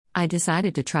I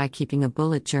decided to try keeping a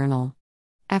bullet journal.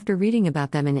 After reading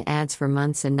about them in ads for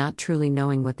months and not truly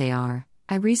knowing what they are,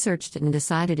 I researched it and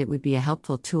decided it would be a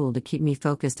helpful tool to keep me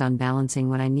focused on balancing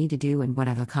what I need to do and what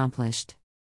I've accomplished.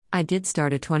 I did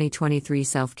start a 2023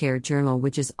 self-care journal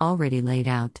which is already laid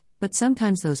out, but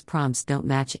sometimes those prompts don't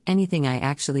match anything I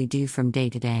actually do from day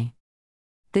to day.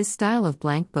 This style of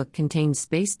blank book contains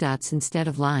space dots instead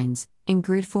of lines, in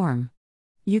grid form.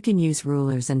 You can use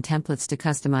rulers and templates to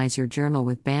customize your journal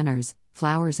with banners,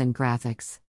 flowers, and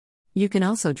graphics. You can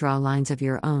also draw lines of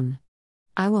your own.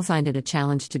 I will find it a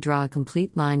challenge to draw a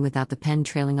complete line without the pen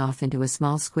trailing off into a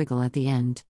small squiggle at the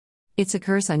end. It's a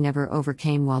curse I never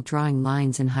overcame while drawing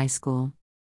lines in high school.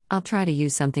 I'll try to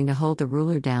use something to hold the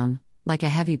ruler down, like a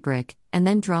heavy brick, and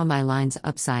then draw my lines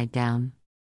upside down.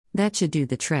 That should do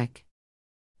the trick.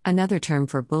 Another term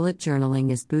for bullet journaling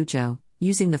is bujo,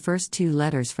 using the first two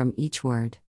letters from each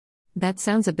word. That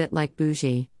sounds a bit like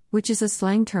bougie, which is a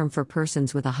slang term for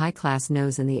persons with a high-class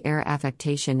nose in the air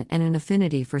affectation and an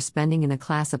affinity for spending in a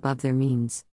class above their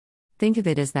means. Think of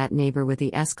it as that neighbor with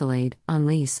the Escalade, on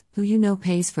lease, who you know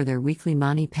pays for their weekly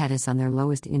mani pedis on their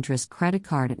lowest interest credit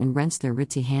card and rents their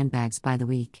ritzy handbags by the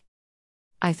week.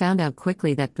 I found out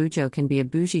quickly that bujo can be a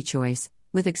bougie choice,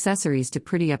 with accessories to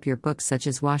pretty up your books such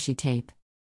as washi tape.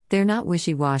 They're not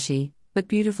wishy-washy, but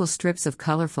beautiful strips of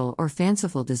colorful or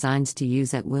fanciful designs to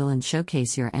use at will and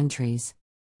showcase your entries.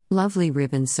 Lovely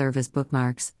ribbons serve as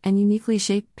bookmarks, and uniquely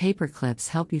shaped paper clips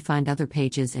help you find other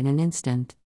pages in an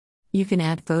instant. You can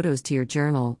add photos to your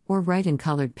journal, or write in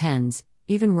colored pens,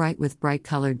 even write with bright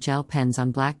colored gel pens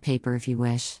on black paper if you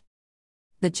wish.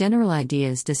 The general idea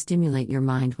is to stimulate your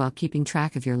mind while keeping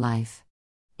track of your life.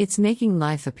 It's making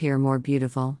life appear more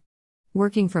beautiful.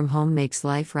 Working from home makes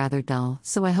life rather dull,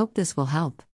 so I hope this will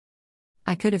help.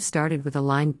 I could have started with a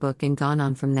lined book and gone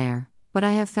on from there, but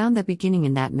I have found that beginning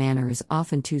in that manner is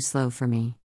often too slow for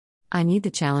me. I need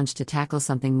the challenge to tackle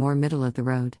something more middle of the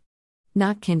road.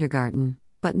 Not kindergarten,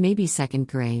 but maybe second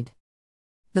grade.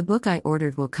 The book I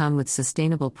ordered will come with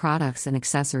sustainable products and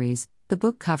accessories. The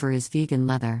book cover is vegan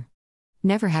leather.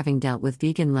 Never having dealt with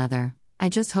vegan leather, I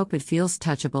just hope it feels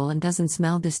touchable and doesn't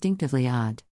smell distinctively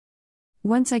odd.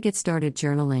 Once I get started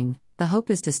journaling, the hope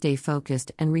is to stay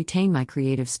focused and retain my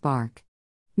creative spark.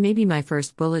 Maybe my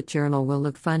first bullet journal will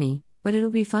look funny, but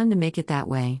it'll be fun to make it that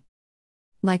way.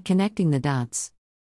 Like connecting the dots.